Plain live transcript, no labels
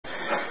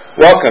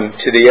Welcome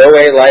to the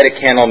OA Light a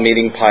Candle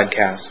Meeting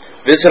podcast.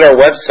 Visit our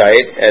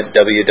website at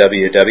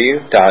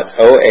www.oalaig.org,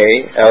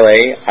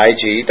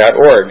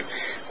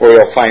 where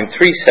you'll find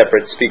 3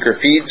 separate speaker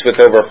feeds with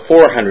over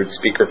 400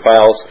 speaker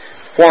files,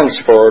 forms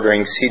for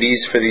ordering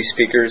CDs for these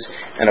speakers,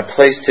 and a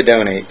place to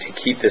donate to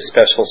keep this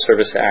special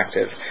service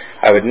active.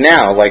 I would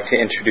now like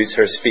to introduce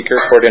our speaker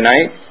for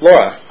tonight,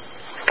 Laura.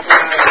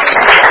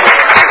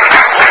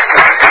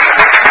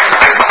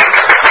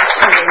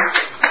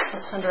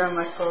 I'll send around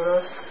my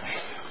photos.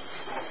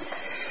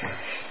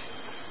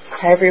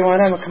 Hi everyone,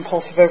 I'm a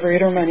compulsive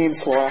overeater. My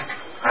name's Laura.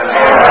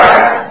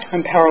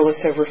 I'm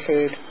powerless over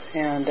food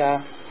and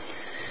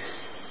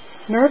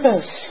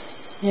nervous,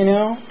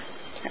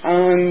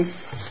 I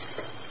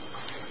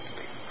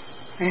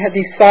had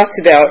these thoughts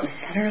about,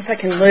 I don't know if I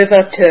can live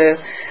up to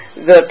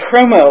the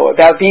promo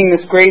about being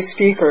this great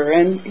speaker.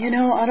 And,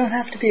 I don't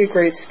have to be a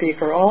great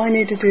speaker. All I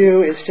need to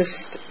do is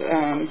just,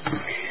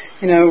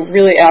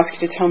 really ask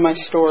you to tell my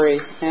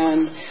story.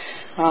 And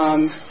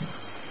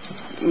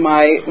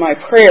my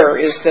prayer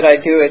is that I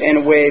do it in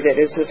a way that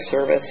is of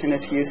service and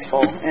is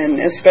useful. And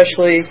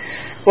especially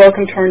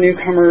welcome to our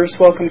newcomers.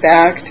 Welcome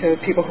back to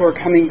people who are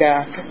coming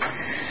back.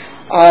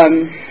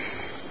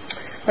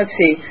 Let's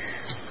see.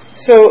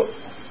 So,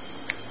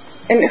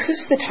 and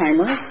who's the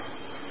timer?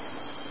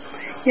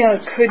 Yeah,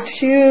 could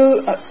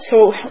you,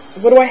 so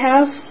what do I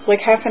have? Like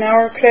half an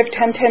hour? Could I have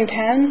 10, 10,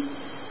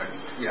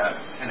 10? Yeah,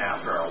 10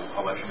 after.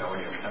 I'll let you know when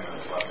you have 10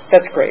 minutes left.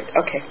 That's great.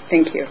 Okay,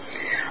 thank you.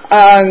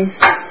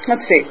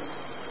 Let's see.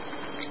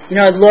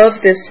 I love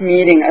this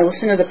meeting. I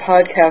listen to the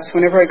podcast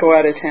whenever I go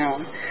out of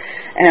town.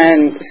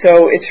 And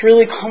so it's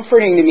really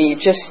comforting to me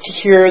just to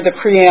hear the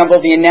preamble,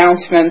 the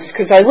announcements,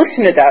 because I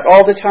listen to that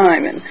all the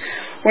time. And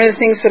one of the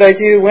things that I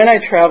do when I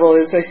travel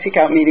is I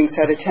seek out meetings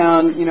out of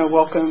town.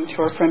 Welcome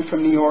to our friend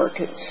from New York.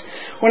 It's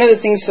one of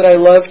the things that I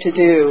love to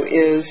do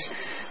is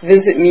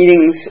visit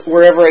meetings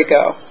wherever I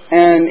go.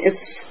 And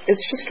it's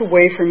just a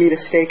way for me to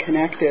stay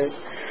connected.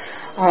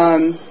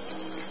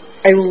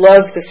 I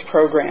love this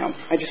program.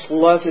 I just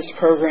love this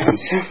program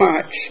so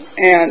much.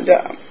 And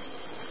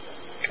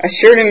I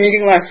shared a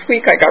meeting last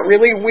week. I got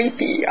really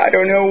weepy. I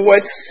don't know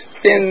what's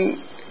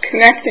been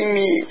connecting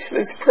me to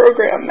this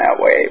program that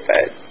way,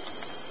 but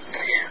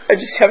I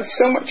just have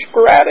so much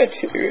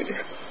gratitude.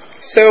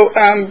 So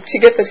to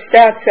get the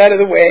stats out of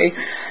the way,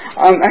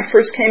 I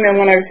first came in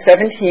when I was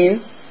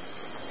 17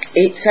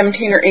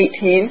 or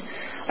 18.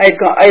 I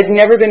had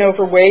never been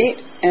overweight,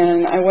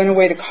 and I went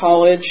away to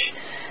college,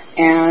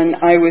 and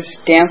I was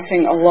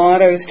dancing a lot.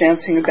 I was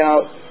dancing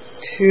about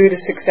 2 to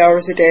 6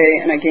 hours a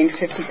day, and I gained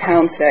 50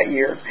 pounds that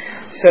year.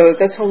 So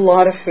that's a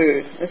lot of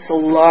food. That's a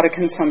lot of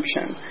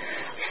consumption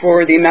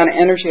for the amount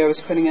of energy I was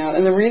putting out.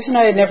 And the reason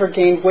I had never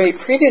gained weight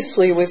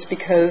previously was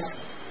because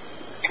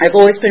I've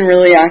always been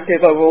really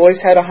active. I've always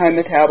had a high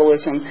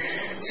metabolism.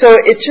 So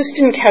it just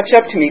didn't catch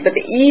up to me. But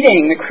the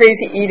eating, the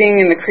crazy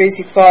eating and the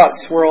crazy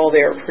thoughts were all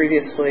there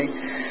previously.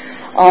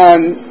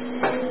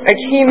 I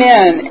came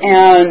in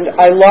and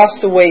I lost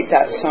the weight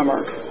that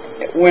summer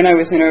when I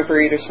was in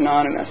Overeaters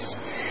Anonymous.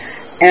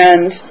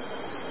 And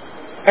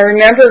I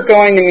remember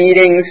going to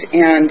meetings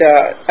and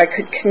I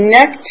could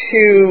connect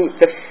to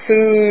the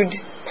food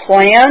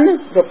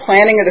plan, the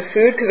planning of the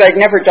food, because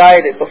I'd never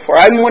dieted before.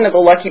 I'm one of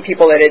the lucky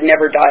people that had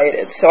never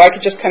dieted. So I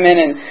could just come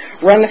in and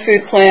run the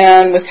food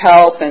plan with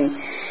help, and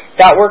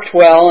that worked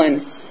well.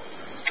 And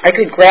I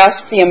could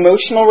grasp the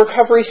emotional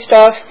recovery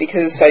stuff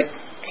because I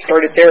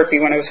started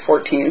therapy when I was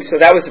 14, so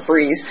that was a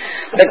breeze.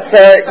 But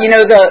the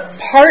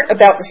part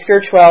about the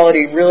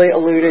spirituality really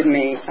eluded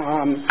me.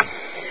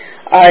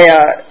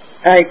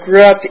 I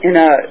grew up in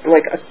a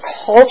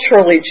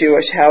culturally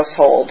Jewish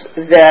household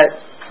that,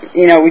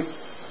 we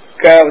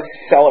go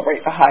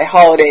celebrate the high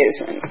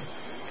holidays, and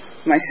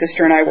my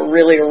sister and I were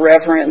really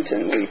irreverent,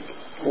 and we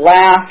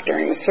laughed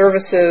during the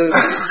services,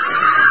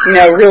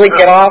 really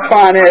get off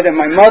on it, and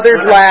my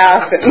mother'd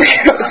laugh, and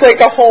it was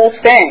like a whole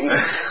thing.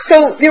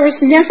 So there was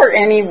never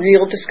any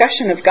real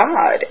discussion of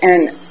God,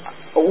 and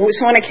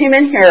so when I came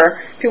in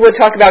here, people would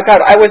talk about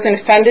God. I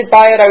wasn't offended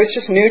by it. I was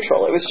just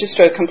neutral. It was just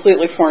a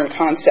completely foreign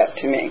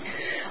concept to me.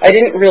 I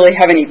didn't really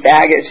have any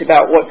baggage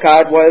about what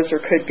God was or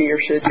could be or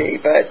should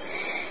be, but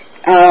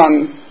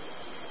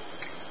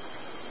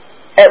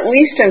at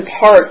least in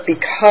part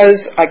because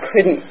I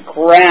couldn't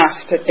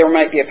grasp that there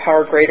might be a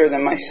power greater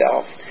than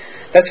myself.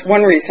 That's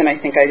one reason I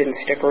think I didn't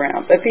stick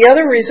around. But the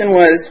other reason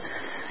was,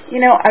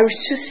 I was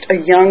just a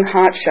young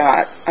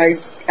hotshot.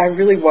 I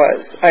really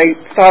was. I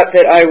thought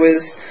that I was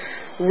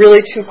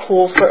really too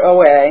cool for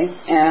OA,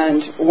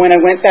 and when I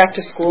went back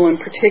to school in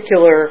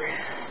particular,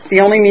 the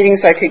only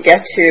meetings I could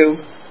get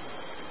to,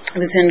 I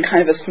was in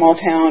kind of a small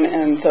town,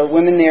 and the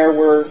women there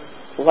were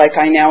like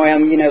I now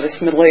am, this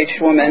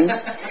middle-aged woman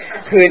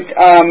who'd,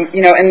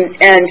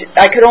 and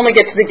I could only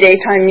get to the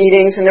daytime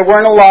meetings, and there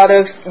weren't a lot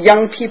of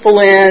young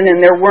people in,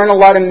 and there weren't a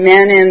lot of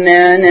men in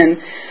then,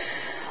 and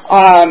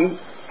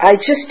I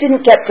just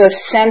didn't get the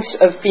sense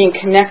of being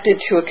connected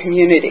to a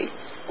community,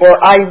 or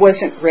I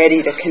wasn't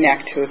ready to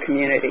connect to a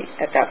community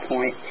at that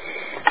point.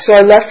 So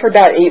I left for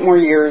about 8 more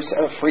years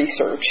of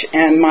research,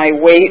 and my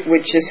weight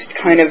would just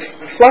kind of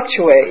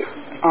fluctuate,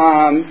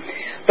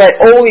 but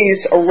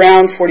always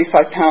around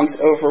 45 pounds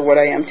over what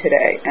I am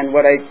today and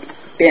what I've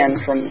been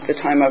from the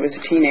time I was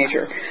a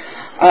teenager.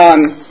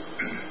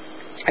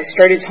 I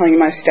started telling you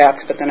my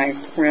stats, but then I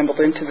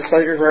rambled into this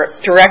other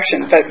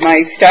direction. But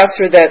my stats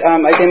are that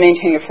I've been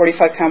maintaining a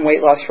 45-pound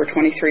weight loss for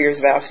 23 years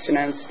of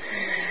abstinence.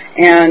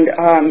 And,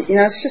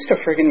 it's just a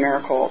friggin'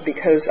 miracle,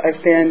 because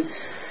I've been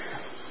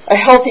a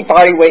healthy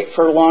body weight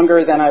for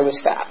longer than I was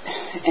fat.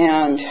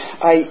 And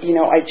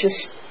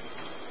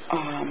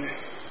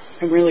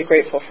I'm really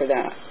grateful for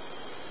that.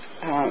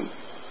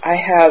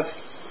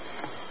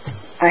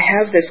 I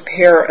have this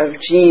pair of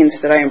jeans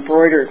that I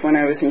embroidered when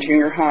I was in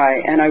junior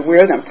high, and I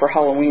wear them for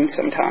Halloween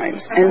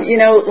sometimes. And,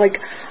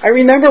 I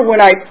remember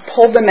when I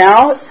pulled them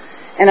out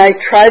and I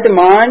tried them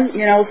on,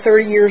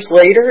 30 years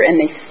later, and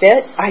they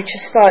fit, I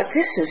just thought,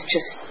 this is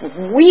just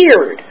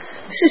weird.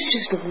 This is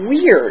just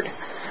weird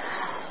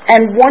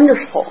and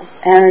wonderful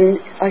and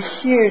a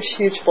huge,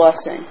 huge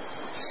blessing.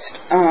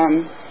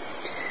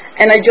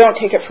 And I don't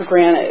take it for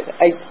granted.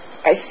 I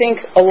think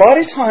a lot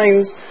of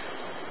times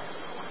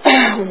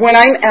when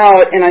I'm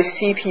out and I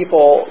see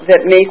people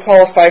that may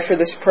qualify for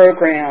this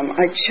program,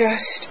 I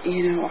just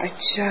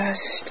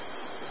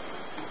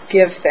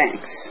give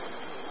thanks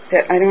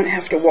that I don't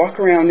have to walk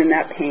around in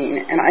that pain,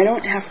 and I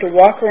don't have to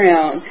walk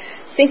around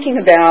thinking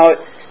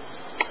about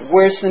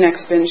where's the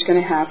next binge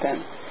going to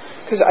happen.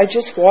 Because I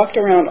just walked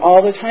around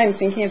all the time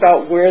thinking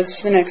about where's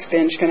the next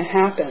binge going to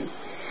happen.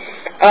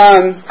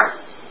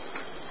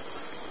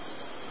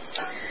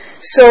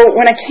 So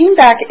when I came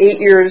back 8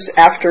 years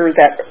after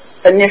that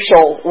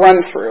initial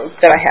run-through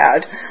that I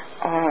had,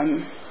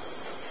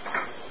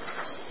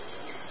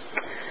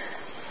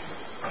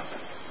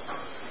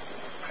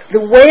 the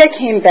way I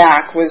came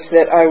back was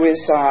that I was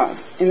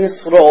in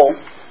this little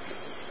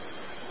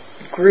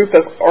group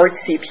of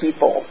artsy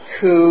people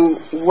who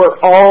were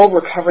all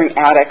recovering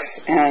addicts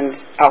and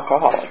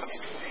alcoholics.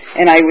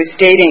 And I was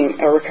dating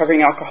a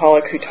recovering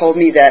alcoholic who told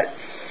me that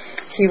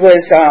he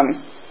was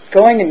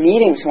going to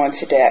meetings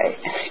once a day.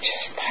 And I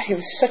just thought he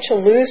was such a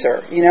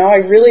loser.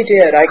 I really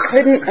did. I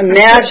couldn't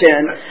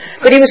imagine.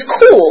 But he was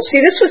cool. See,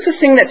 this was the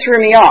thing that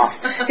threw me off.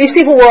 These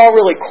people were all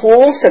really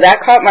cool, so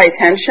that caught my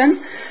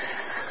attention.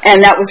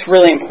 And that was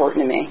really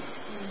important to me.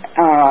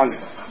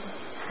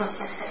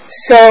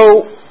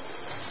 So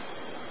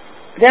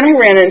then I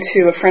ran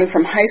into a friend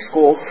from high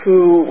school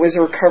who was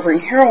a recovering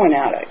heroin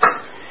addict.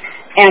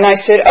 And I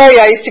said, oh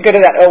yeah, I used to go to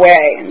that OA.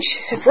 And she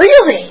said,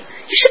 really?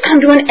 You should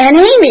come to an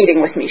NA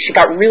meeting with me. She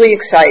got really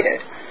excited.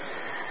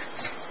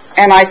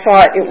 And I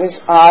thought it was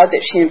odd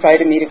that she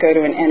invited me to go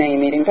to an NA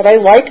meeting, but I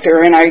liked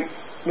her and I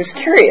was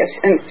curious.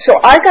 And so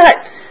I got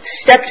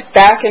stepped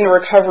back into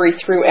recovery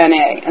through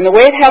NA. And the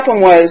way it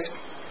happened was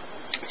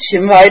she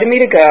invited me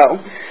to go,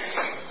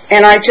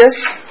 and I just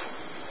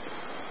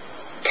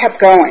kept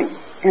going.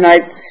 And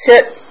I'd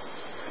sit,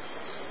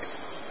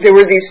 there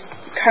were these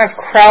kind of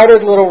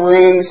crowded little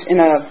rooms in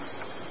a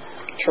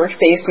church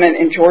basement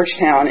in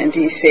Georgetown in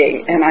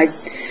D.C., and I'd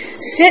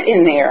sit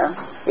in there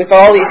with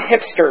all these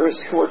hipsters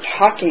who were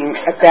talking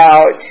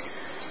about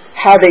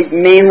how they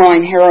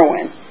mainline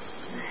heroin,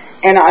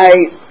 and I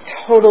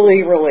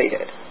totally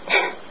related.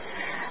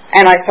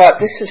 And I thought,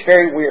 this is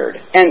very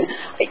weird. And,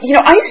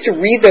 I used to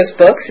read those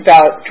books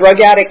about drug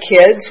addict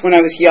kids when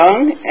I was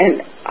young,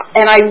 and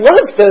I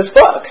loved those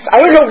books. I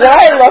don't know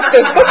why I loved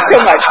those books so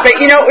much, but,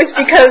 it was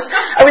because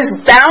I was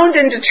bound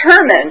and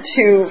determined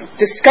to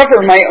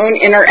discover my own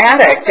inner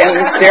addict. And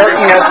there,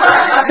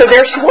 so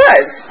there she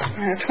was,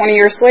 20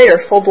 years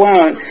later, full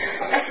blown.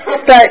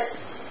 But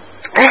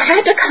I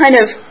had to kind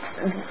of,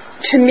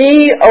 to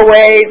me,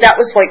 OA, that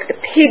was like the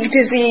pig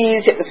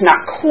disease. It was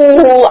not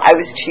cool. I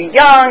was too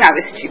young. I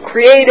was too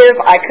creative.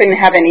 I couldn't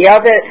have any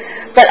of it.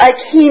 But I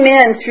came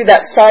in through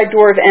that side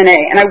door of NA,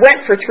 and I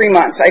went for 3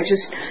 months. I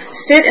just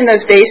sit in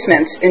those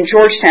basements in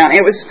Georgetown.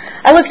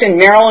 I lived in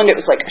Maryland.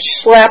 It was like a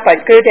schlep.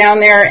 I'd go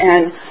down there,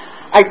 and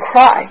I'd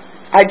cry.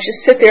 I'd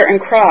just sit there and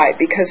cry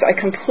because I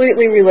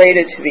completely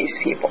related to these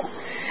people.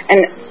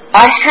 And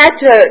I had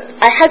to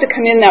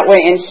come in that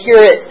way and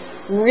hear it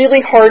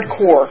really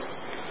hardcore.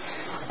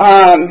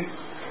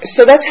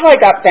 So that's how I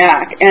got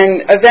back,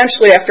 and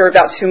eventually after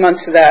about 2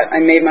 months of that, I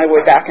made my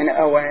way back into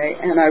OA,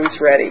 and I was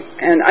ready.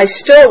 And I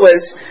still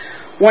was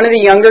one of the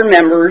younger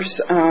members.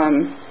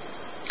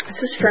 Is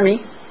this for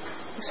me,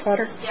 Ms.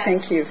 Water? Yes.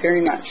 Thank you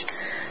very much.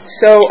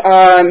 So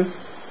I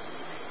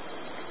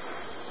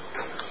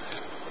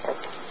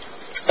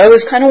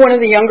was kind of one of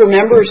the younger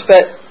members,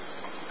 but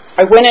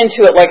I went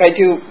into it like I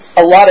do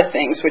a lot of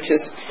things, which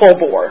is full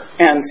bore.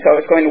 And so I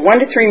was going to 1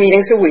 to 3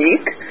 meetings a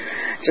week.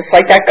 Just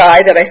like that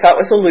guy that I thought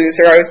was a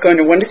loser, I was going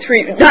to 1 to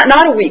 3,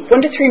 not a week,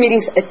 1 to 3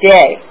 meetings a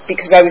day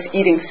because I was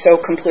eating so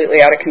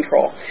completely out of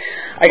control.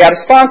 I got a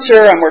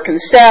sponsor, I'm working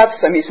the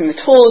steps, I'm using the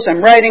tools,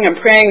 I'm writing, I'm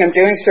praying, I'm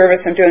doing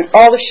service, I'm doing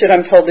all the shit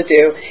I'm told to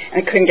do, and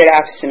I couldn't get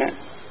abstinent.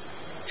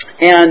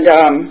 And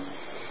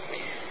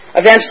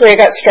eventually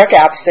I got struck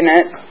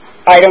abstinent,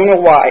 I don't know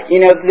why.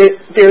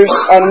 There's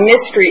a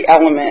mystery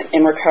element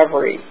in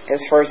recovery as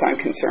far as I'm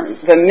concerned.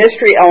 The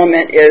mystery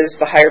element is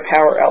the higher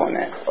power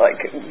element. Like,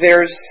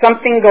 there's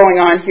something going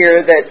on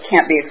here that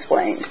can't be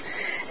explained.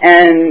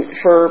 And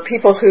for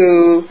people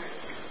who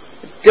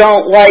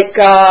don't like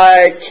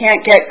God,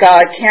 can't get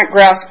God, can't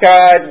grasp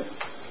God,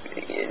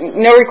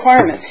 no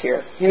requirements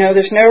here.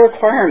 There's no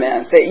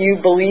requirement that you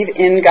believe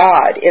in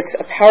God. It's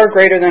a power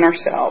greater than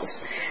ourselves.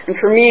 And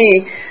for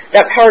me,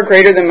 that power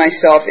greater than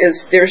myself is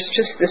there's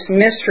just this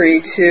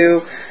mystery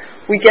to,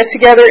 we get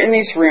together in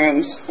these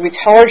rooms, we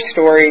tell our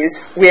stories,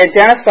 we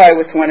identify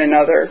with one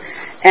another,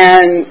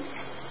 and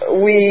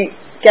we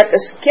get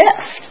this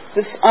gift,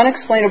 this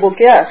unexplainable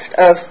gift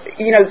of,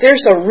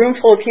 there's a room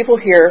full of people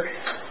here.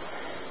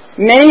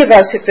 Many of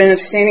us have been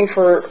abstaining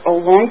for a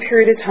long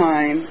period of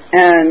time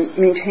and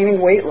maintaining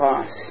weight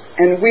loss.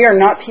 And we are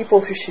not people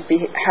who should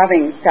be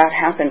having that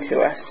happen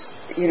to us.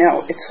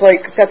 It's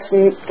like that's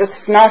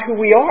not who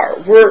we are.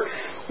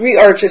 We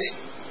are just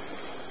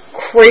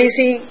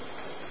crazy.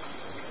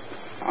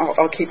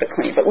 I'll keep it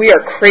clean, but we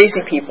are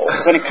crazy people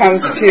when it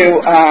comes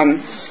to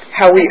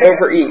how we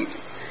overeat.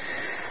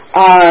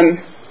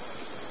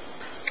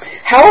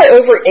 How I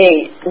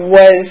overate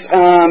was...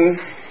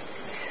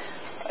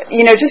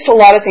 just a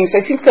lot of things.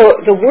 I think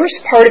the worst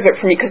part of it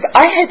for me, because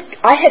I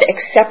had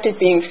accepted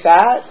being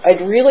fat.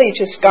 I'd really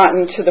just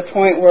gotten to the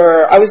point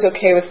where I was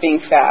okay with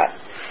being fat,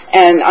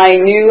 and I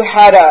knew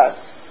how to,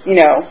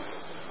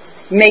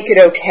 make it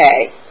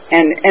okay.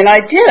 And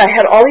I did. I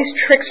had all these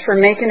tricks for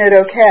making it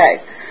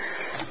okay,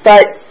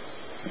 but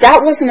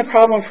that wasn't a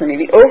problem for me.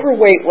 The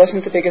overweight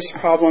wasn't the biggest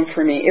problem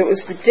for me. It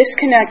was the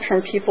disconnect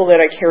from people that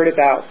I cared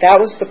about. That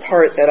was the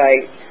part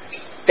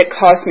that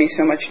caused me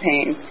so much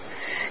pain.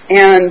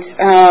 And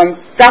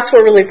that's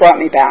what really brought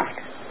me back,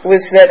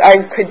 was that I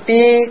could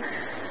be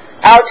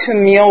out to a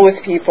meal with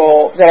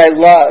people that I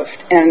loved,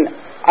 and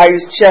I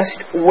was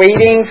just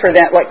waiting for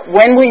that, like,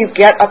 when will you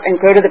get up and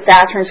go to the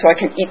bathroom so I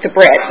can eat the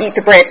bread, eat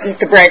the bread, eat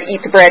the bread,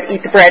 eat the bread,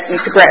 eat the bread,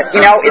 eat the bread.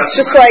 It's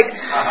just like,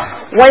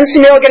 when's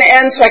the meal going to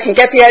end so I can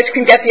get the ice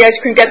cream, get the ice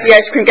cream, get the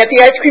ice cream, get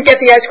the ice cream, get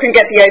the ice cream,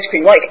 get the ice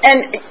cream. Like,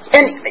 and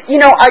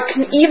I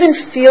can even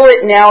feel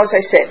it now as I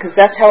say it, because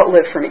that's how it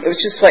lived for me. It was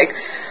just like,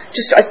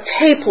 just a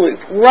tape loop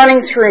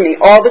running through me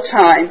all the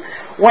time.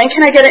 When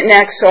can I get it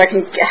next so I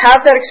can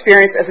have that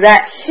experience of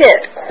that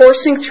hit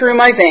coursing through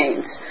my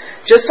veins,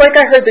 just like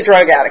I heard the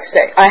drug addicts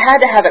say. I had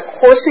to have it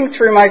coursing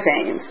through my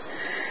veins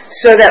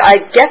so that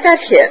I'd get that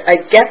hit,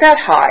 I'd get that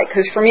high,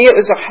 because for me it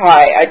was a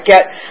high. I'd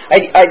get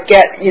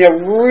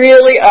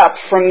really up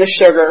from the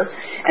sugar,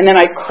 and then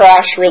I'd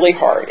crash really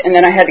hard. And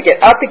then I had to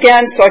get up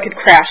again so I could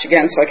crash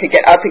again, so I could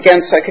get up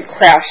again so I could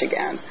crash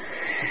again.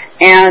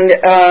 And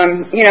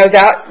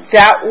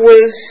that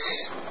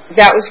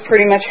was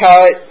pretty much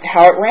how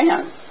it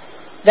ran.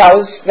 That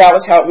was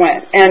how it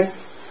went. And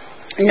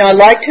I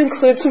like to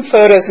include some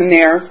photos in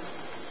there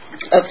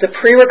of the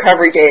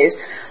pre-recovery days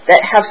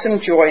that have some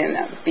joy in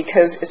them,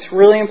 because it's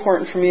really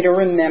important for me to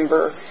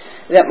remember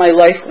that my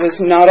life was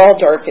not all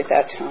dark at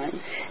that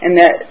time, and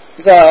that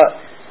the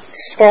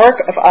spark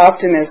of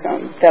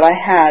optimism that I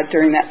had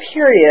during that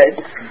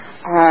period,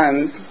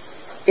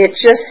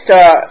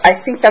 I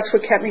think that's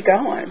what kept me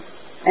going.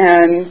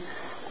 And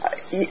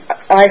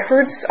I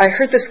heard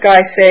this guy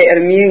say at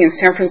a meeting in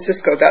San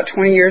Francisco about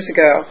 20 years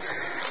ago,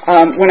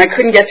 when I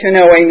couldn't get to an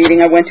OA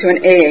meeting, I went to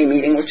an AA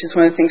meeting, which is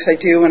one of the things I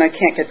do when I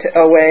can't get to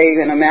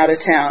OA and I'm out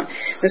of town.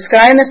 This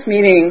guy in this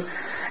meeting,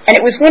 and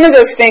it was one of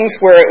those things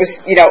where it was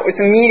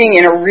a meeting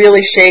in a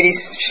really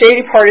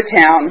shady part of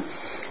town,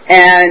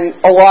 and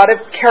a lot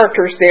of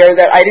characters there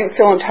that I didn't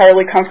feel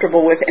entirely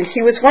comfortable with, and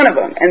he was one of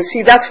them. And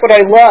see, that's what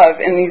I love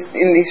in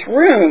these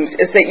rooms,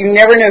 is that you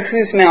never know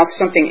whose mouth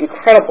something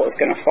incredible is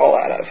going to fall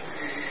out of,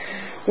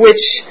 which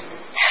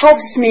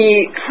helps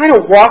me kind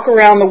of walk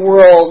around the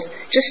world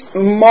just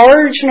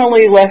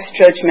marginally less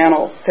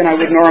judgmental than I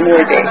would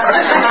normally be,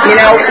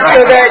 so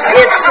that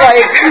it's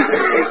like,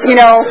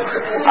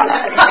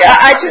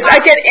 I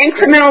get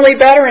incrementally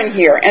better in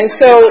here. And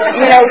so,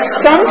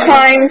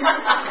 sometimes,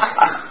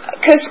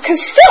 because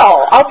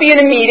still, I'll be in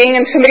a meeting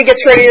and somebody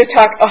gets ready to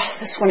talk,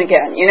 this one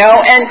again, and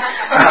then,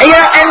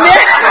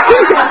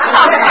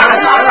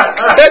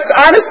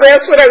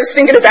 that's what I was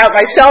thinking about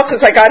myself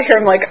as I got here.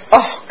 I'm like,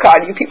 oh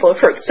God, you people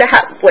have heard,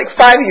 like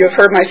 5 of you have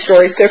heard my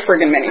story so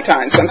friggin' many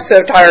times. I'm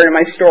so tired of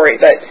my story,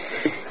 but,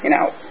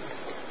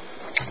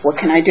 what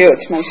can I do?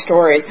 It's my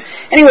story.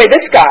 Anyway,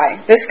 this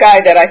guy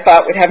that I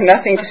thought would have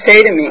nothing to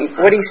say to me,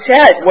 what he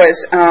said was,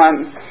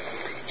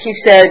 he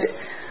said,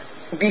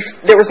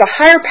 there was a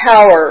higher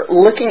power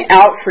looking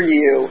out for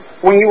you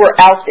when you were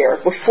out there,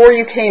 before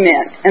you came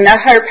in. And that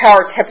higher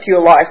power kept you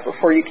alive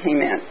before you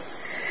came in.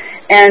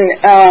 And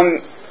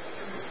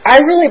I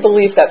really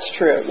believe that's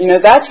true.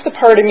 That's the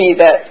part of me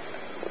that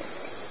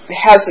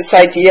has this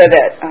idea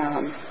that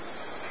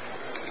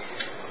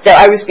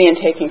I was being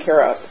taken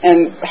care of.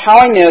 And how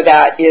I know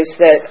that is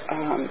that,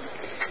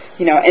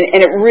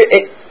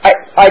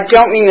 I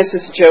don't mean this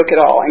as a joke at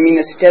all. I mean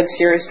this dead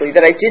seriously,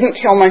 that I didn't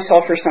kill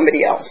myself for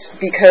somebody else.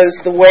 Because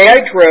the way I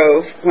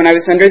drove when I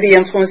was under the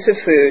influence of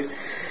food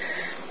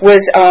was,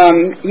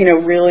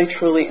 really,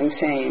 truly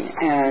insane.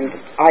 And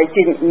I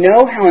didn't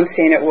know how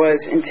insane it was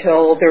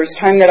until there was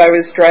time that I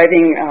was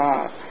driving.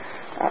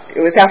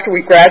 It was after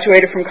we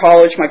graduated from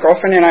college. My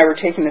girlfriend and I were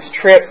taking this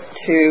trip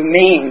to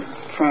Maine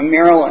from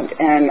Maryland.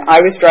 And I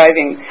was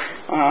driving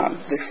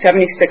the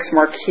 76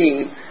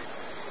 Marquis,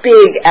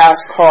 big-ass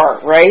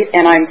car, right?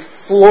 And I'm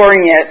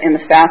flooring it in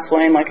the fast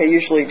lane like I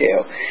usually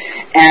do,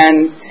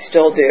 and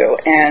still do.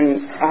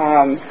 And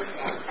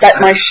but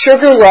my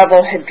sugar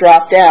level had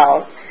dropped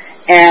out,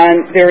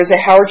 and there was a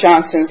Howard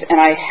Johnson's,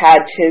 and I had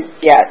to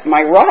get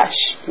my rush,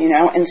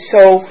 And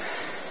so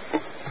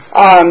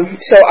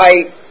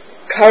I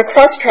cut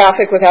across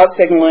traffic without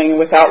signaling,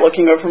 without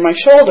looking over my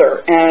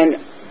shoulder,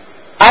 and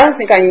I don't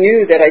think I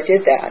knew that I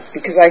did that,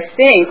 because I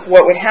think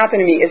what would happen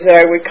to me is that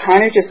I would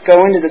kind of just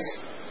go into this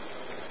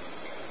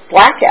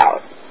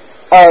blackout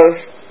of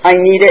I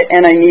need it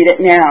and I need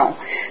it now.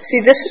 See,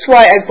 this is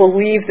why I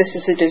believe this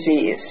is a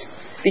disease.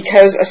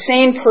 Because a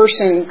sane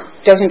person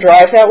doesn't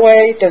drive that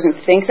way,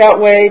 doesn't think that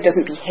way,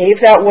 doesn't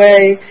behave that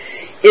way,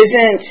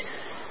 isn't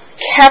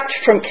kept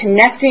from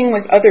connecting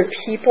with other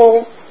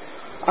people.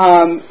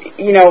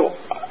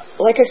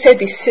 Like I said,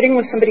 be sitting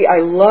with somebody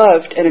I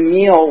loved at a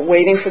meal,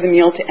 waiting for the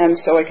meal to end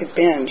so I could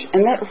binge.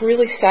 And that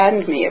really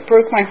saddened me. It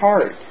broke my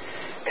heart.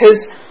 Because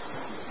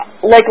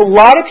like a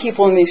lot of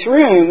people in these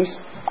rooms,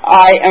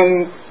 I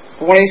am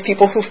one of these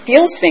people who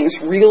feels things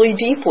really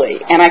deeply,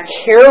 and I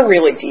care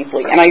really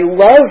deeply, and I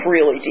love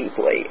really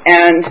deeply,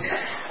 and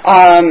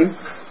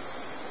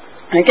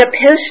I get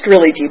pissed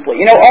really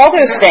deeply, all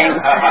those things.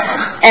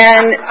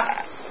 And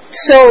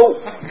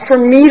so for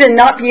me to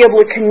not be able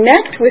to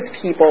connect with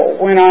people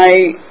when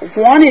I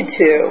wanted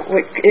to,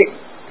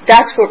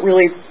 that's what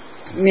really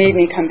made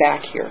me come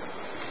back here.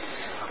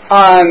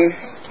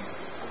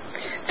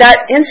 That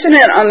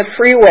incident on the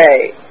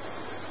freeway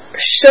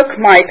shook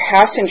my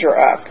passenger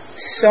up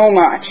so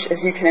much, as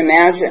you can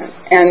imagine.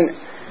 And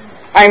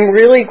I'm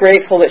really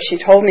grateful that she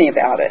told me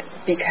about it,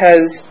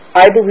 because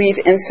I believe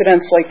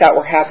incidents like that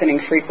were happening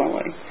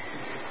frequently.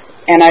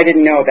 And I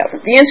didn't know about them.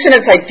 The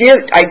incidents I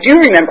do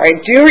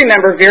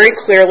remember very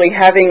clearly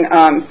having, 2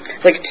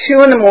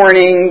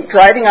 a.m,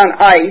 driving on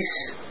ice,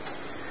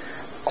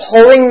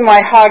 holding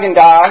my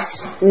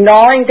Haagen-Dazs,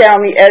 gnawing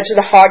down the edge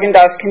of the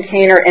Haagen-Dazs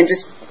container and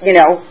just,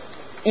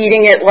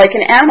 eating it like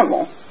an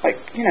animal.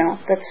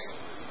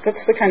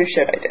 That's the kind of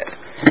shit I did.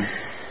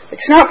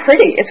 It's not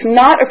pretty. It's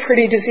not a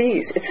pretty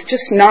disease. It's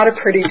just not a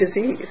pretty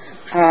disease.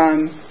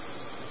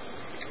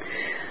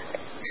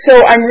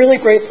 So I'm really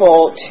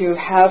grateful to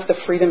have the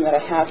freedom that I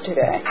have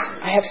today.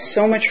 I have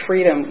so much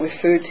freedom with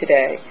food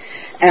today.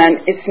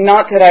 And it's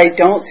not that I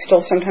don't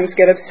still sometimes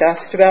get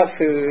obsessed about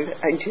food.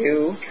 I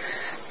do.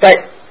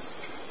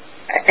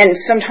 And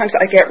sometimes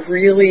I get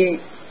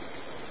really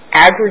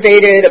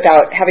aggravated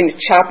about having to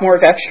chop more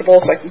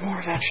vegetables, chop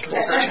more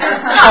vegetables.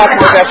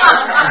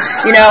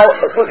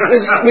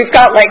 We've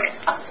got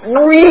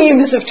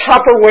reams of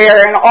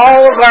Tupperware and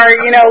all of our,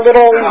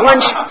 little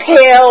lunch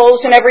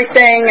pails and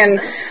everything,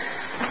 and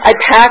I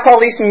pack all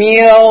these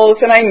meals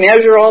and I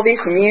measure all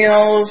these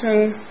meals,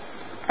 and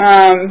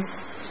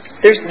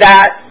there's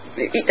that.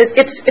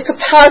 It's a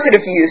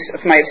positive use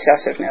of my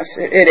obsessiveness.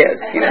 It is,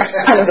 it's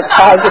one of the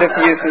positive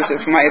uses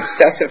of my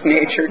obsessive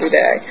nature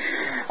today.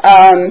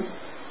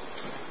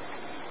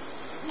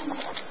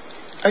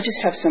 I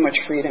just have so much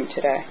freedom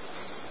today.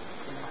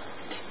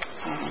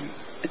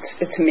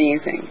 It's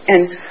amazing.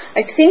 And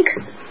I think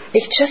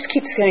it just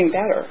keeps getting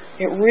better.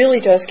 It really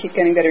does keep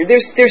getting better.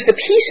 There's the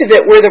piece of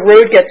it where the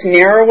road gets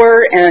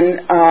narrower,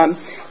 and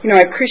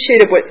I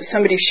appreciated what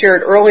somebody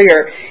shared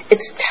earlier.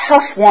 It's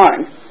tough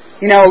one.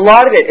 A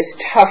lot of it is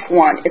tough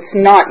one. It's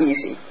not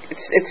easy.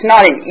 It's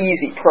not an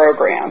easy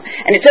program.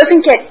 And it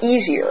doesn't get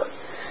easier.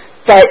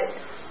 But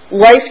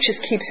life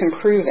just keeps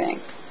improving.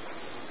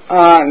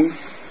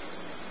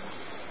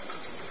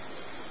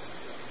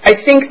 I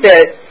think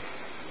that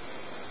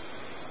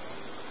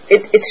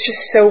it's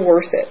just so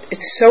worth it.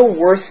 It's so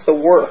worth the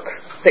work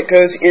that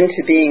goes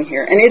into being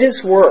here. And it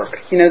is work.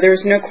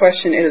 There's no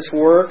question it is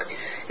work.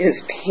 It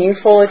is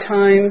painful at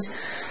times.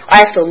 I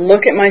have to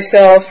look at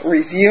myself,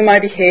 review my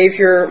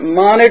behavior,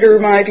 monitor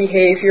my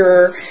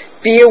behavior,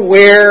 be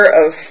aware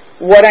of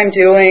what I'm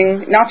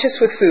doing, not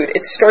just with food.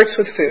 It starts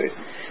with food.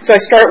 So I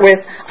start with,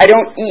 I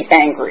don't eat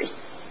angry.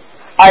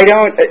 I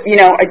don't.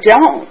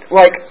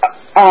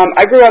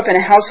 I grew up in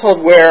a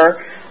household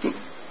where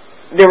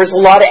there was a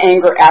lot of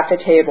anger at the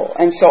table,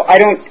 and so I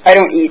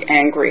don't eat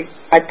angry.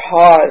 I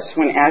pause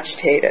when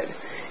agitated,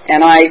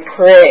 and I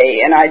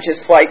pray, and I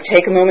just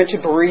take a moment to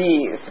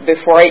breathe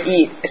before I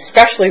eat,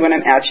 especially when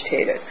I'm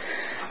agitated.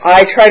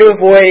 I try to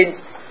avoid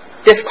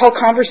difficult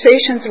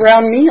conversations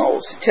around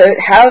meals, to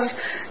have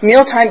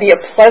mealtime be a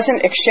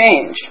pleasant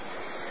exchange.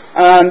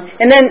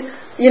 And then,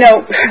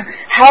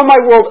 how my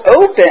world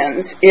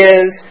opens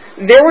is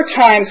there were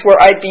times where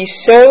I'd be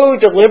so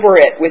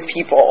deliberate with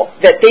people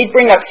that they'd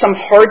bring up some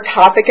hard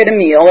topic at a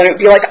meal, and it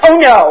would be like, oh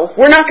no,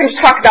 we're not going to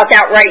talk about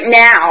that right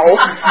now.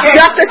 You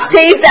have to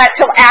save that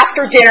till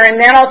after dinner, and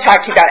then I'll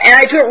talk to you about it. And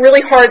I do it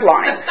really hard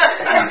line.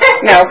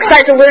 Because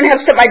I had to learn how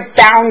to set my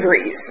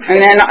boundaries. And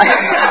then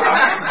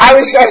I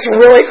was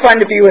really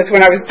fun to be with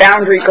when I was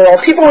boundary girl.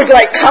 People would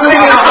come to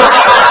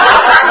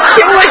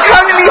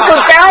me for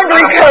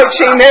boundary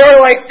coaching. They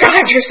were like,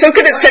 God, you're so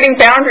good at setting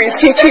boundaries.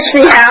 Can you teach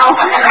me how?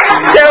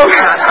 So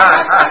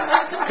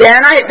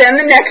then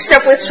the next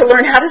step was to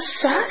learn how to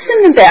soften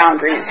the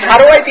boundaries. How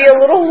do I be a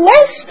little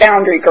less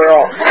boundary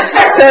girl?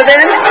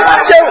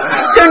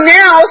 So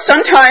now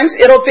sometimes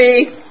it'll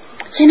be,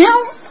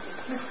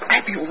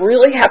 I'd be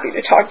really happy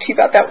to talk to you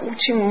about that. Would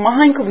you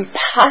mind? Could we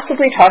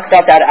possibly talk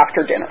about that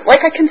after dinner?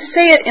 I can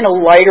say it in a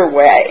lighter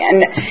way.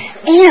 And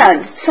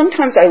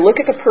sometimes I look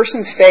at the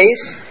person's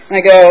face and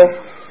I go,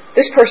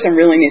 this person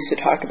really needs to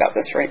talk about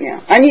this right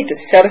now. I need to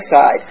set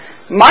aside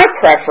my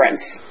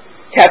preference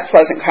to have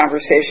pleasant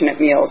conversation at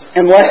meals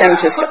and let them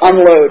just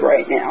unload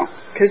right now,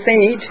 because they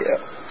need to.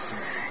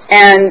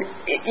 And,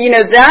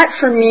 that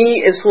for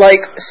me is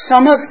like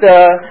some of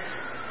the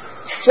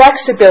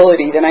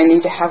flexibility that I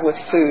need to have with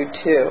food,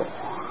 too.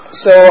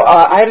 So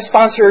I had a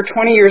sponsor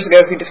 20 years ago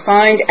who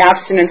defined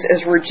abstinence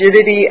as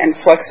rigidity and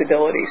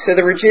flexibility. So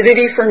the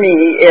rigidity for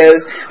me is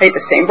I eat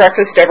the same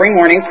breakfast every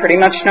morning pretty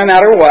much no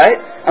matter what,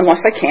 unless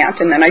I can't,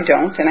 and then I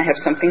don't, and I have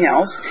something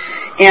else.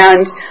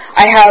 And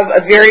I have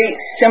a very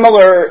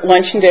similar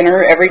lunch and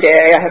dinner every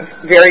day. I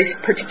have very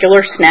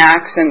particular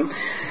snacks, and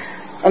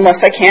unless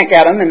I can't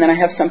get them, and then I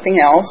have something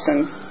else.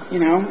 And,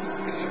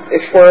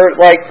 if we're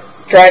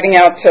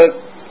driving out to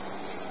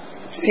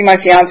see my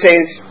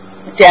fiance's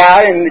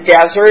dad in the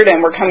desert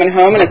and we're coming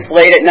home and it's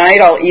late at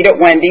night, I'll eat at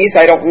Wendy's.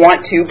 I don't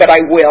want to, but I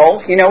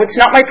will. It's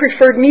not my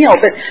preferred meal,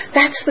 but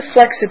that's the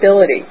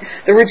flexibility.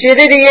 The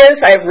rigidity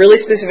is I have really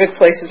specific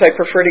places I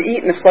prefer to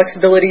eat, and the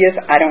flexibility is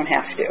I don't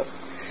have to.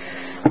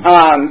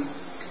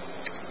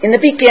 In the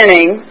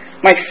beginning,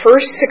 my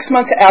first 6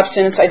 months of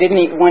abstinence, I didn't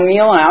eat one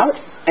meal out.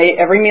 I ate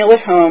every meal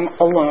at home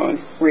alone,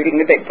 reading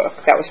the big book.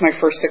 That was my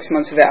first 6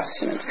 months of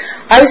abstinence.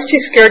 I was too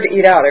scared to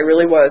eat out. I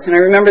really was. And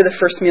I remember the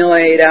first meal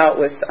I ate out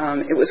with,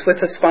 it was with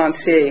a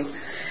sponsee.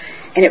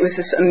 And it was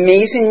this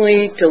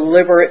amazingly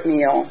deliberate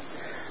meal,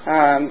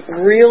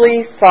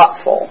 really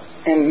thoughtful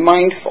and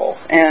mindful.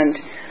 And,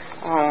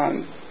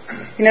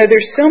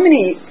 there's so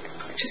many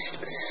just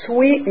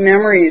sweet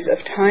memories of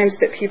times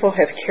that people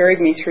have carried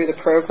me through the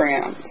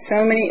program.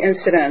 So many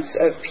incidents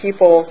of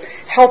people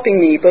helping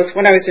me, both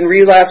when I was in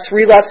relapse.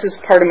 Relapse is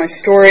part of my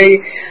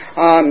story.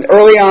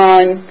 Early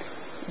on,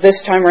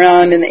 this time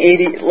around in the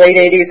late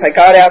 80s, I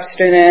got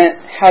abstinent,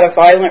 had a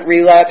violent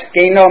relapse,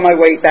 gained all my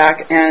weight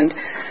back, and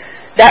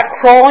that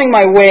crawling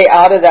my way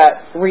out of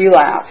that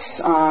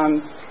relapse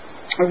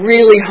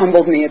really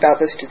humbled me about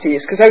this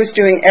disease, because I was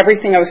doing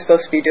everything I was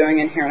supposed to be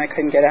doing in here and I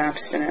couldn't get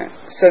abstinent.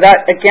 So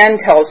that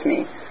again tells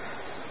me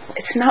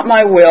it's not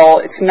my will,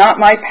 it's not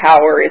my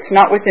power, it's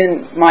not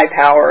within my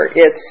power,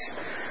 it's,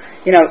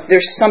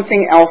 there's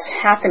something else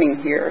happening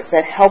here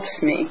that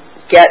helps me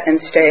get and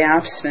stay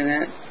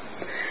abstinent.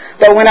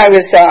 But when I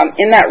was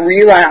in that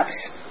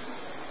relapse,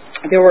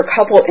 there were a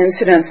couple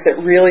incidents that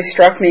really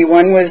struck me.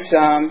 One was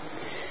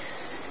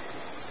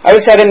I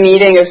was at a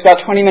meeting, it was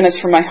about 20 minutes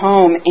from my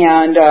home,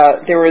 and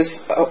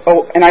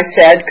and I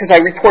said, because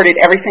I reported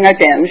everything I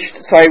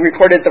binged, so I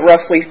reported the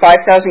roughly 5,000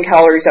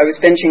 calories I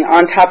was binging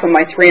on top of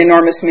my 3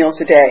 enormous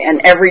meals a day, and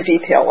every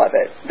detail of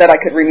it that I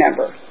could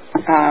remember,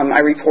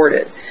 I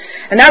reported.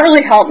 And that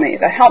really helped me.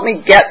 That helped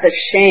me get the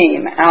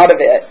shame out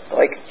of it.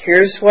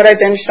 Here's what I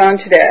binged on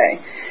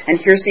today, and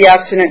here's the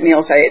abstinent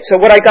meals I ate.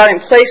 So what I got in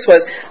place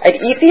was, I'd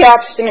eat the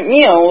abstinent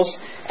meals,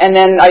 and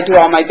then I'd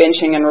do all my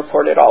binging and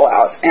report it all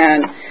out.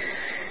 And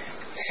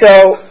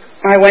so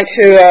I went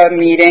to a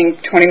meeting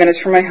 20 minutes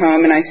from my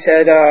home, and I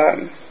said,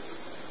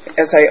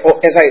 as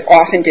I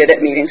often did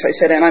at meetings, I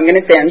said, and I'm going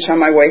to binge on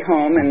my way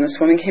home. And this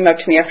woman came up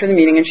to me after the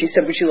meeting, and she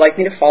said, would you like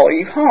me to follow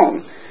you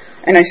home?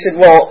 And I said,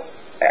 well,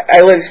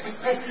 I live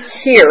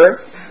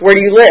here. Where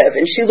do you live?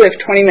 And she lived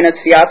 20 minutes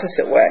the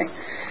opposite way.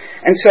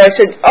 And so I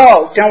said,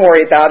 oh, don't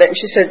worry about it. And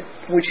she said,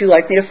 would you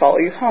like me to follow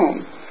you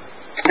home?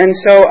 And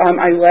so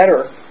I let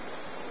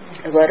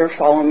her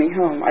follow me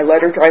home. I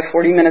let her drive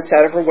 40 minutes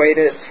out of her way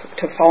to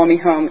follow me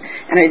home,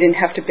 and I didn't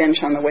have to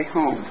binge on the way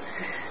home.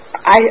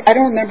 I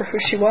don't remember who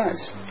she was.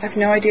 I have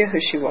no idea who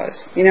she was.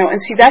 And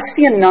see, that's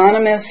the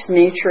anonymous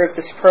nature of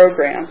this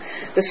program.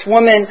 This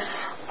woman,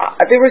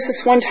 there was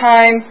this one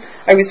time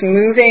I was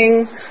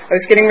moving, I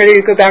was getting ready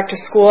to go back to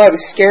school, I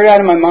was scared out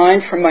of my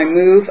mind from my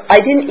move.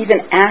 I didn't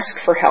even ask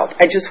for help.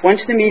 I just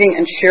went to the meeting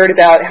and shared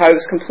about how I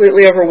was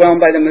completely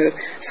overwhelmed by the move.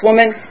 This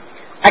woman,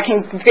 I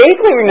can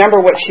vaguely remember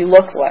what she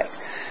looked like.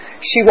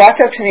 She walked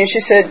up to me and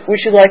she said, would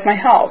you like my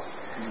help?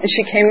 And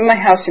she came to my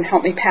house and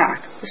helped me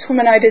pack. This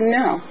woman I didn't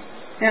know.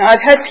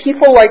 I've had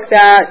people like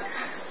that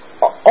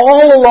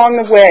all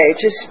along the way,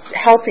 just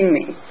helping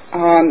me.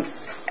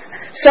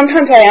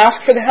 Sometimes I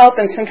ask for the help,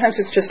 and sometimes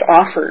it's just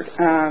offered.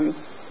 I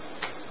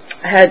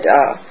had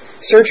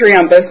surgery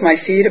on both my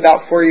feet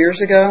about 4 years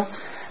ago.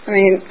 I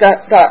mean,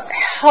 the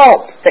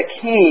help that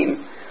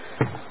came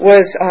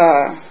was,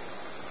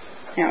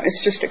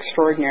 it's just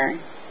extraordinary,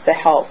 the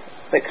help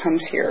that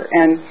comes here.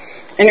 And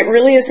it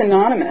really is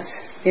anonymous.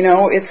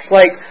 It's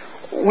like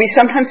we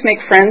sometimes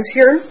make friends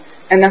here,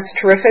 and that's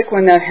terrific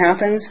when that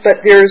happens, but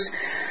there's,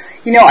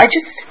 I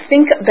just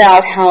think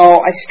about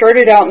how I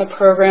started out in the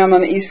program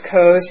on the East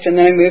Coast, and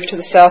then I moved to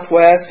the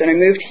Southwest, and I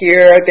moved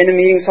here. I've been to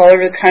meetings all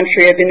over the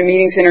country. I've been to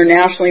meetings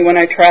internationally when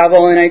I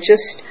travel, and I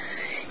just,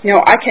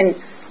 I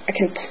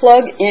can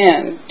plug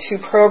in to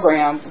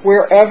program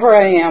wherever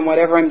I am,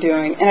 whatever I'm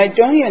doing, and I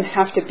don't even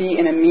have to be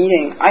in a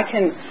meeting. I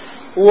can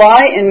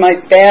lie in my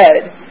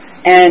bed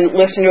and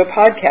listen to a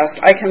podcast.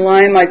 I can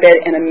lie in my bed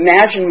and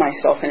imagine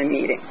myself in a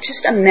meeting.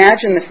 Just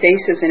imagine the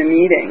faces in a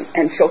meeting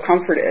and feel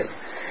comforted.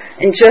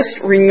 And just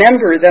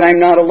remember that I'm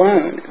not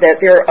alone, that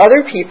there are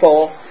other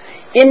people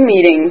in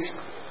meetings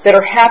that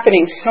are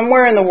happening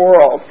somewhere in the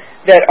world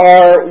that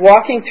are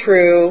walking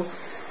through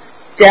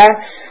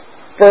deaths,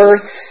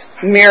 births,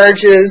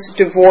 marriages,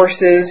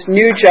 divorces,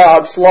 new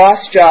jobs,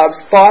 lost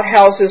jobs, bought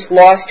houses,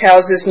 lost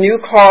houses, new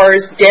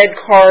cars, dead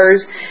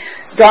cars,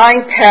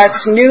 dying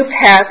pets, new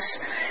pets.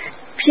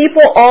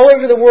 People all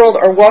over the world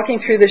are walking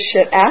through this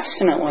shit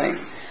abstinently.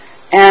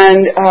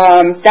 And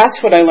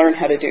that's what I learned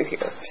how to do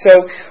here.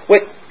 So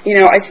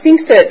I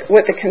think that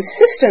what the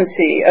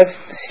consistency of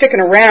sticking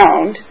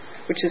around,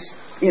 which is,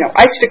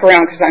 I stick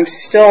around because I'm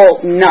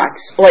still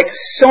nuts, like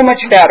so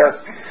much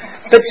better,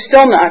 but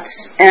still nuts.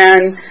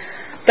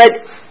 But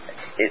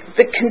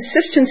the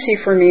consistency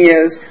for me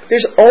is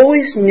there's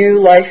always new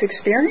life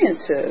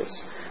experiences.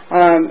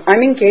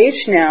 I'm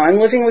engaged now. I'm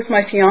living with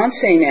my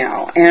fiance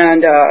now,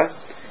 and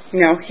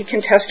he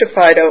can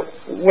testify to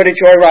what a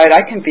joyride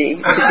I can be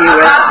to be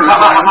with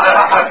sometimes.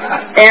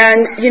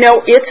 And,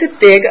 it's a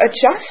big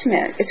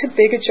adjustment. It's a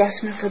big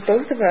adjustment for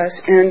both of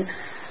us. And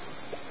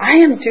I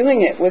am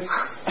doing it with,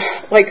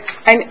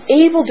 I'm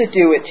able to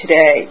do it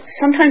today,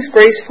 sometimes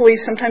gracefully,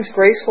 sometimes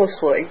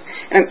gracelessly.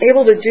 And I'm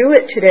able to do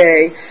it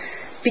today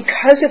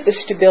because of the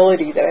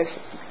stability that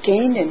I've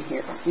gained in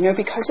here,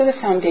 because of the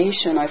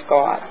foundation I've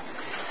got.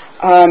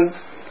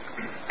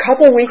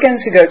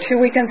 Two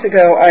weekends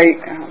ago, I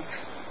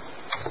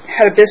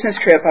had a business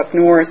trip up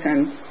north,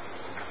 and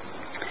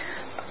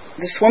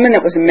this woman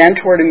that was a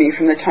mentor to me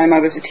from the time I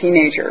was a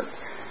teenager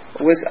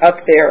was up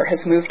there,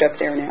 has moved up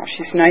there now.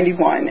 She's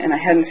 91, and I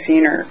hadn't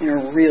seen her in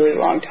a really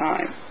long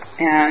time.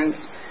 And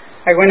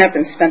I went up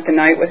and spent the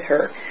night with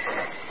her.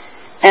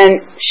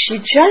 And she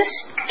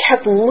just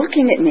kept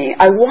looking at me.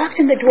 I walked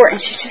in the door,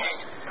 and she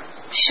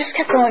just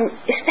kept going,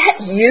 "Is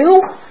that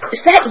you?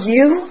 Is that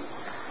you?"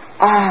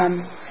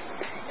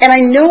 And I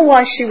know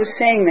why she was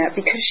saying that,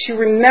 because she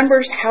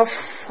remembers how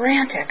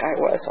frantic I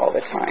was all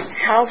the time,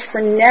 how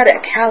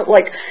frenetic, how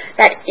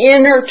that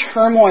inner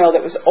turmoil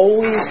that was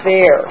always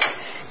there.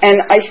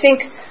 And I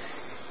think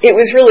it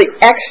was really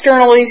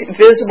externally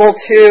visible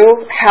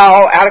too,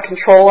 how out of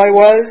control I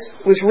was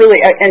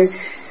really, and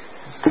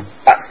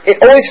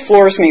it always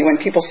floors me when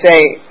people say,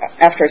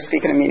 after I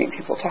speak at a meeting,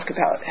 people talk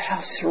about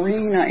how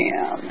serene I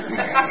am.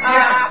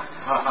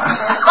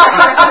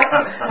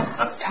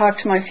 Talk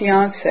to my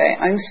fiance,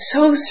 I'm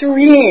so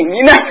serene.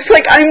 It's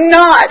like I'm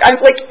not. I'm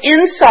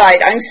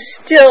inside.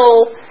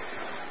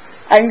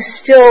 I'm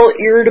still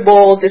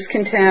irritable,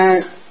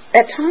 discontent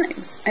at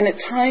times. And at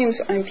times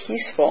I'm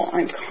peaceful,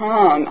 I'm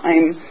calm,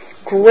 I'm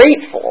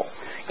grateful.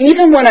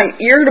 Even when I'm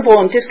irritable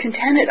and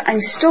discontented,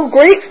 I'm still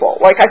grateful.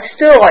 I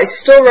still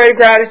write a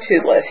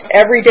gratitude list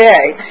every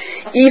day,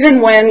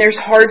 even when there's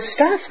hard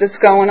stuff that's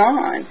going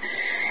on.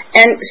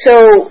 And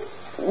so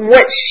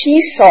what she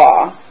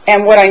saw,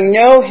 and what I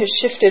know has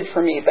shifted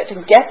for me, but to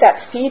get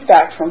that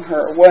feedback from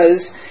her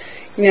was,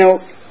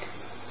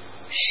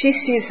 she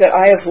sees that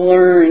I have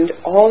learned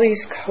all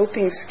these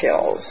coping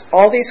skills,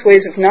 all these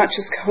ways of not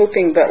just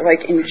coping, but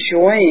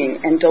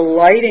enjoying and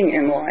delighting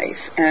in life.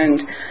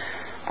 And,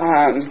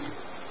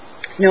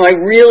 I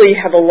really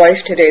have a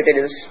life today that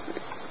is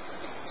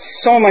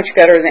so much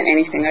better than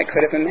anything I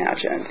could have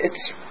imagined.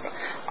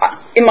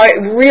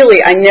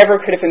 I never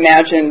could have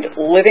imagined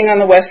living on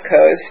the West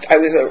Coast. I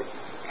was a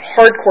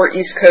hardcore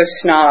East Coast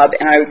snob,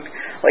 and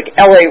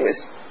LA was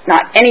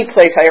not any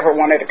place I ever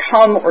wanted to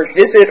come or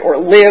visit or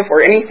live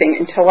or anything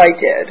until I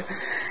did.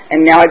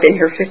 And now I've been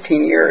here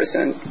 15 years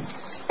and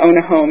own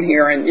a home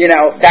here and,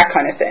 that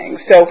kind of thing.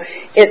 So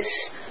it's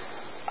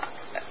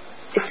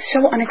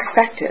so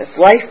unexpected.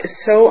 Life is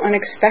so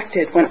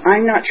unexpected when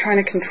I'm not trying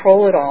to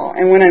control it all,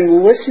 and when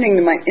I'm listening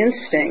to my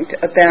instinct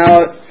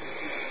about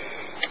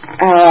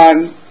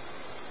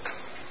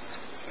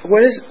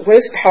what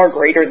does power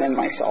greater than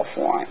myself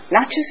want?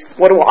 Not just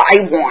what do I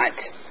want,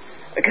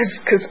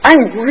 because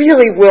I'm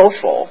really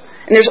willful,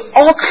 and there's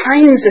all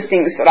kinds of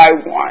things that I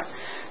want,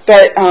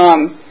 but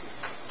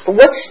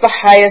what's the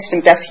highest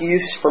and best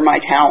use for my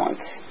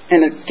talents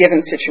in a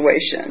given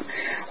situation?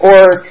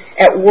 Or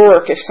at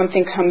work, if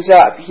something comes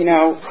up, who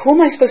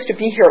am I supposed to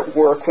be here at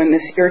work when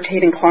this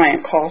irritating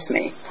client calls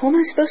me? Who am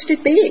I supposed to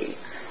be?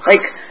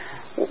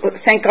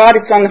 Thank God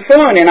it's on the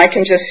phone, and I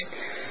can just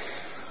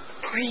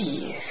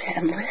breathe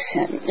and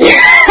listen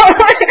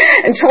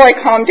until I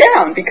calm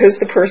down, because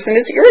the person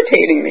is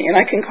irritating me, and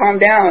I can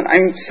calm down.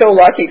 I'm so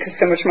lucky because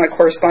so much of my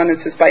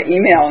correspondence is by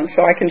email, and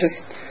so I can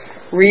just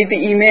read the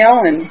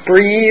email and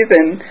breathe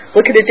and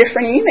look at a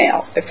different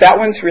email if that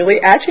one's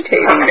really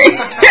agitating me.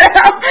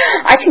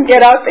 I can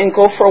get up and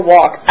go for a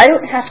walk. I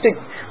don't have to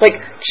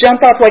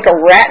jump up like a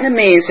rat in a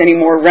maze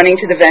anymore, running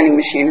to the vending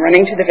machine,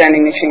 the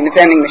vending machine, the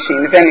vending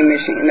machine, the vending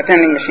machine, the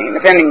vending machine,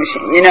 the vending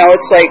machine.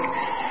 It's like,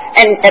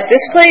 and at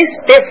this place,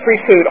 they have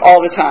free food all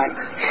the time.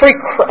 Free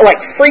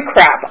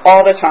crap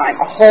all the time.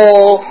 A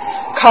whole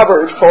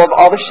cupboard full of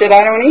all the shit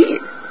I don't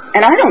eat.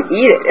 And I don't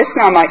eat it. It's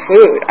not my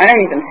food. I don't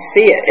even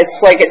see it. It's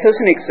like it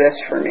doesn't exist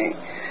for me.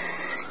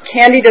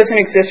 Candy doesn't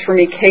exist for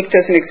me. Cake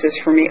doesn't exist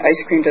for me.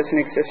 Ice cream doesn't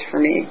exist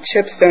for me.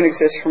 Chips don't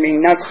exist for me.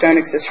 Nuts don't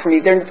exist for me.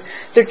 They're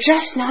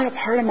just not a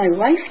part of my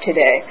life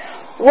today.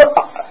 What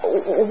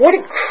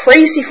a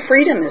crazy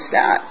freedom is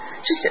that?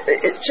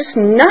 Just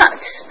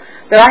nuts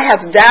that I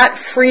have that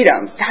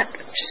freedom. That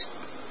just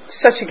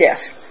such a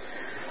gift.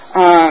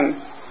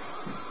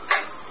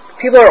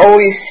 People are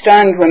always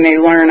stunned when they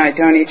learn I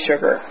don't eat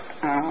sugar.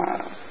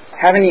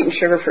 Haven't eaten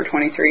sugar for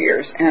 23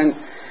 years, and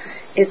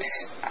it's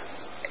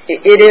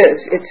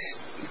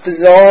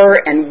bizarre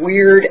and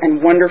weird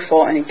and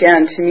wonderful. And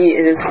again, to me,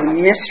 it is a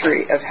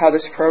mystery of how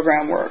this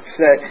program works.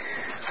 That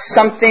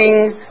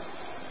something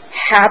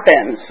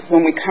happens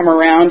when we come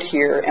around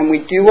here and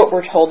we do what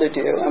we're told to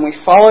do and we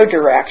follow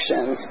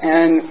directions,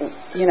 and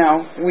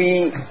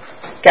we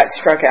get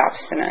struck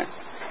abstinent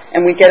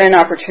and we get an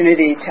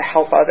opportunity to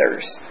help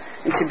others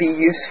and to be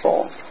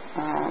useful.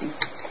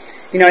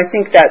 I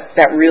think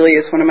that really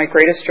is one of my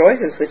greatest joys,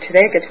 is that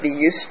today I get to be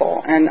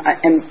useful. And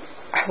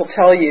I will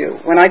tell you,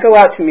 when I go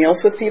out to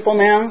meals with people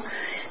now,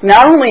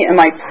 not only am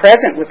I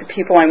present with the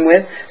people I'm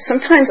with,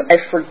 sometimes I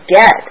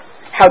forget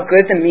how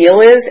good the meal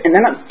is, and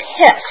then I'm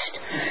pissed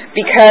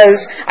because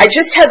I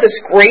just had this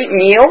great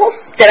meal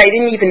that I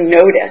didn't even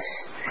notice.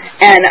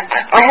 And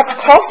I have to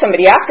call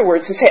somebody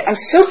afterwards and say, I'm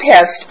so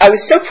pissed. I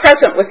was so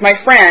present with my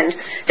friend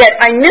that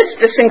I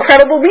missed this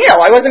incredible meal.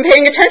 I wasn't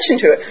paying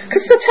attention to it. Because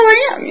that's how I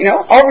am,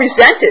 I'll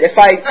resent it if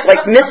I,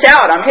 miss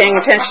out on paying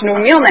attention to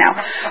a meal now.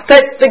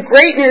 But the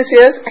great news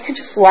is I can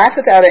just laugh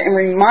about it and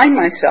remind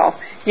myself,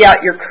 yeah,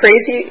 you're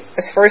crazy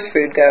as far as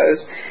food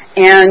goes.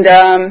 And,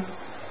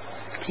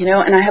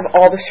 and I have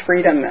all this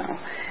freedom now.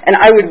 And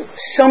I would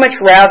so much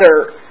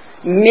rather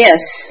miss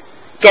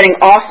getting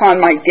off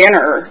on my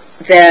dinner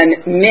than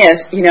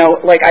miss,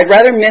 I'd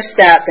rather miss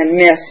that than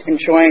miss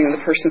enjoying the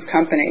person's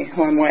company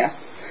who I'm with.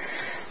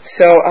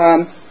 So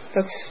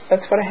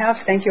that's what I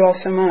have. Thank you all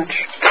so much.